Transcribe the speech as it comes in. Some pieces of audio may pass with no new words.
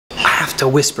have to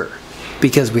whisper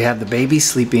because we have the baby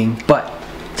sleeping. But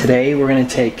today we're gonna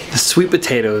take the sweet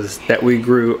potatoes that we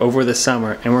grew over the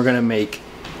summer and we're gonna make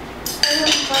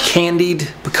candied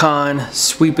pecan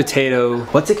sweet potato,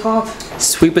 what's it called?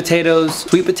 Sweet potatoes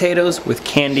with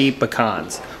candied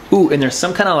pecans. Ooh, and there's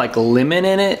some kind of like lemon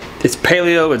in it. It's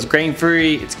paleo, it's grain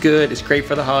free, it's good, it's great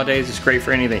for the holidays, it's great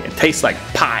for anything. It tastes like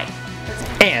pie.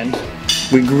 And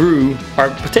we grew our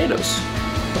potatoes.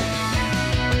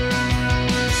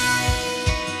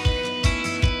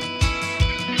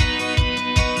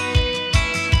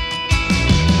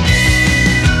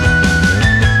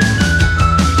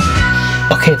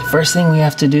 Okay, the first thing we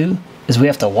have to do is we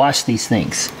have to wash these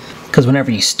things. Because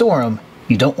whenever you store them,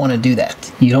 you don't want to do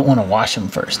that. You don't want to wash them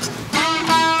first.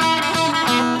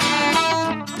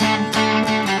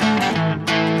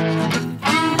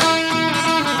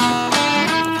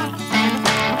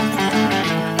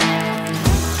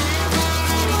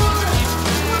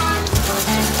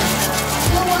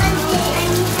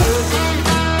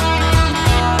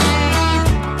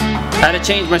 I had to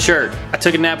change my shirt. I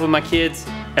took a nap with my kids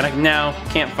and I now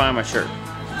can't find my shirt.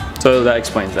 So that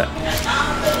explains that.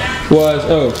 What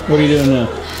are you doing now?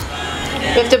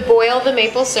 You have to boil the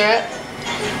maple syrup.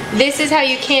 This is how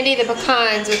you candy the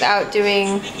pecans without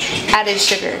doing added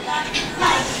sugar.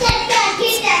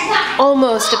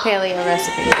 Almost a paleo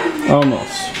recipe.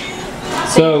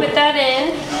 Almost. So you put that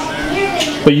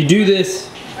in. But you do this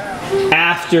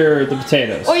after the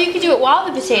potatoes. Or you could do it while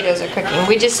the potatoes are cooking.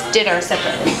 We just did ours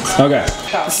separately. Okay.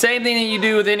 The same thing that you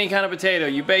do with any kind of potato.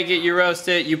 You bake it, you roast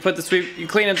it, you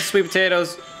clean up the sweet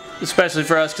potatoes, especially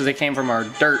for us because they came from our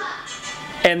dirt.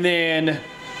 And then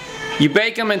you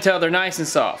bake them until they're nice and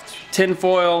soft. Tin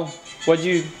foil.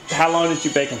 How long did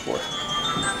you bake them for?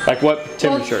 Like what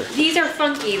temperature? Well, these are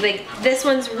funky. Like this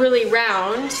one's really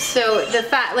round, so the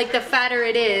fatter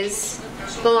it is,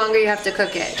 the longer you have to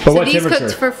cook it. But so what these temperature?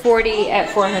 cooked for 40 at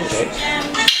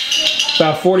 400.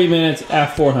 About 40 minutes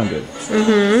at 400.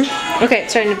 Mm-hmm. Okay,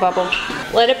 it's starting to bubble.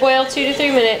 Let it boil 2 to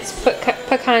 3 minutes, put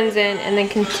pecans in, and then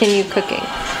continue cooking.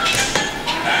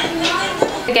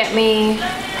 Get me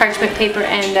parchment paper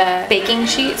and a baking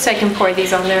sheet so I can pour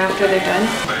these on there after they're done.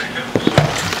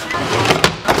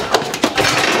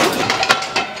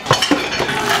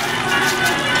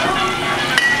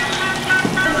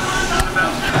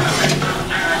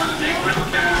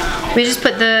 We just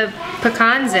put the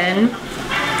pecans in,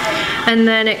 and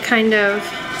then it kind of,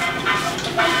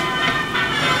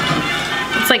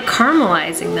 it's like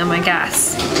caramelizing them, I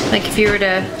guess. Like if you were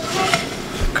to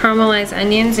caramelize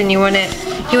onions and you want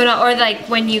or like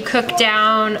when you cook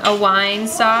down a wine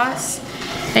sauce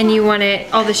and you want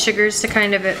all the sugars to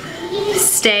kind of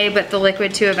stay but the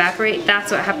liquid to evaporate,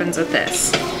 that's what happens with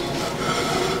this.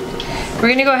 We're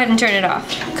gonna go ahead and turn it off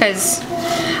because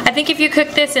I think if you cook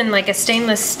this in like a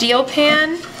stainless steel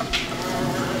pan,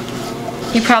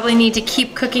 you probably need to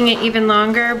keep cooking it even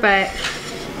longer, but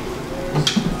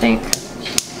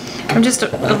I'm just a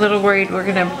little worried we're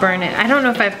gonna burn it. I don't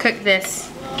know if I've cooked this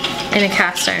in a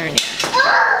cast iron yet.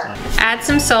 Add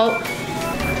some salt.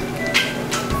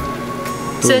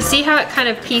 So see how it kind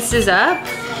of pieces up?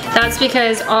 That's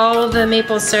because all the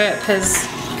maple syrup has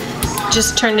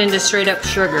just turned into straight up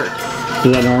sugar.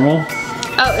 Is that normal?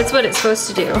 Oh, it's what it's supposed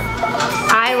to do.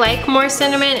 I like more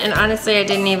cinnamon, and honestly I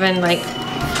didn't even like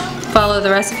follow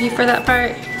the recipe for that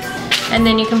part. And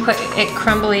then you can put it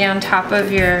crumbly on top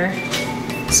of your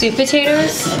sweet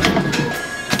potatoes.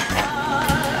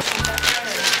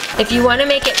 If you want to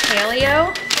make it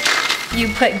paleo,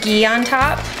 you put ghee on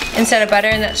top instead of butter,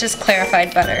 and that's just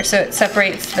clarified butter, so it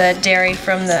separates the dairy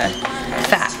from the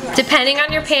fat. Depending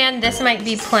on your pan, this might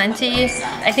be plenty.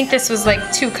 I think this was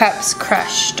like 2 cups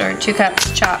crushed or 2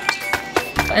 cups chopped.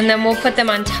 And then we'll put them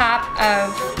on top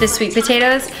of the sweet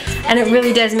potatoes, and it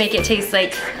really does make it taste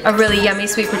like a really yummy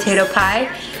sweet potato pie,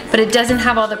 but it doesn't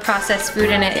have all the processed food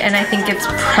in it, and I think it's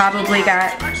probably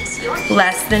got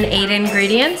less than 8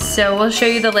 ingredients, so we'll show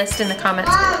you the list in the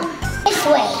comments below. This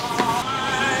way.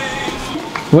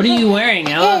 What are you wearing,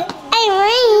 Ella? I'm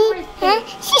wearing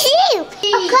shoe.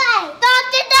 Okay.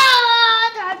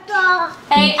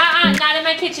 Hey, not in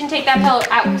my kitchen, take that pillow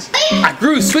out. I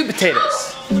grew sweet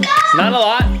potatoes. Not a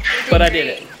lot, but I did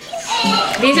it.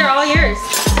 These are all yours.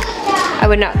 I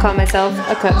would not call myself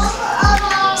a cook.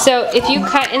 So if you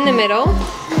cut in the middle,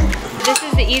 this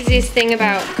is the easiest thing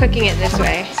about cooking it this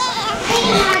way.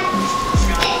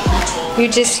 You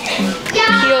just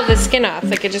peel the skin off,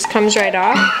 like it just comes right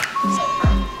off.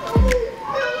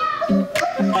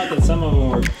 I thought that some of them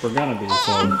were gonna be,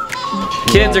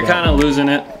 so. Kids are kind of losing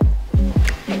it.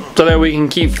 So that we can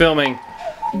keep filming,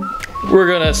 we're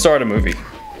gonna start a movie.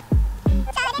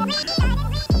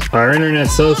 Our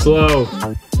internet's so slow.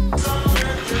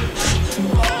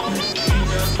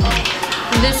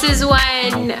 This is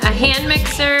when a hand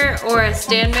mixer or a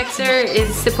stand mixer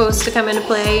is supposed to come into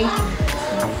play.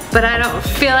 But I don't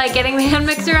feel like getting the hand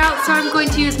mixer out, so I'm going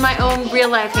to use my own real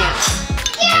life hands.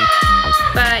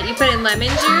 But you put in lemon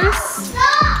juice.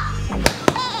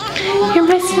 You're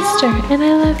my sister, and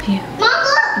I love you. Mom,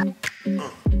 look.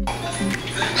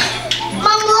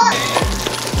 Mom, look.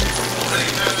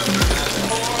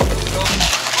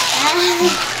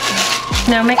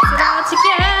 Now mix it all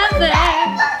together.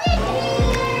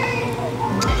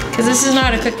 Because this is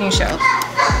not a cooking show.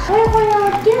 What do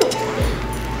I do?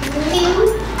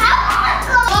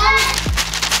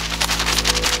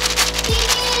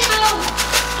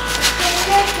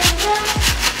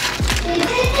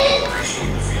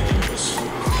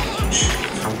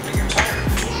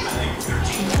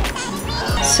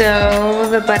 So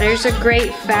the butter's a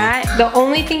great fat. The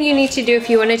only thing you need to do if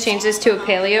you want to change this to a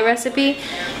paleo recipe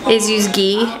is use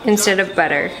ghee instead of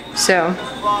butter. So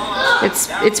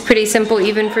it's pretty simple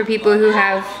even for people who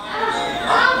have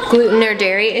gluten or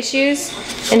dairy issues.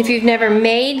 And if you've never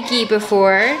made ghee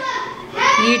before,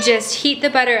 you just heat the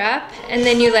butter up and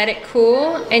then you let it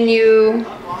cool and you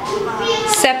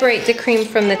separate the cream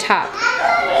from the top.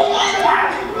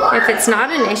 If it's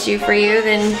not an issue for you,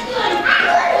 then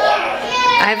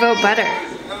I vote butter.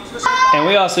 And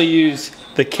we also use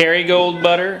the Kerrygold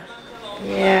butter.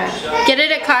 Yeah. Get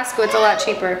it at Costco, it's a lot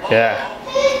cheaper. Yeah.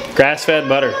 Grass-fed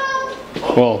butter.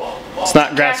 Well, it's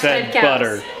not grass-fed Grass-fed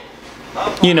butter.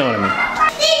 You know what I mean.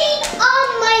 Sitting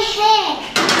on my head.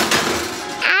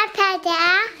 iPad,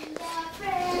 yeah.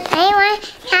 I want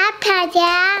iPad,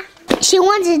 yeah. She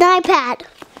wants an iPad.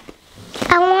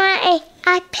 I want an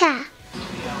iPad.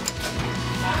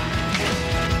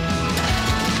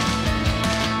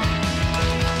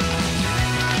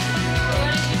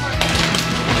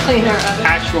 Clean our oven.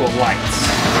 Actual lights.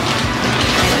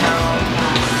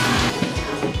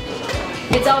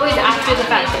 It's always after the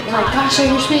fact that you're like, gosh,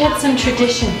 I wish we had some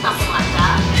traditions.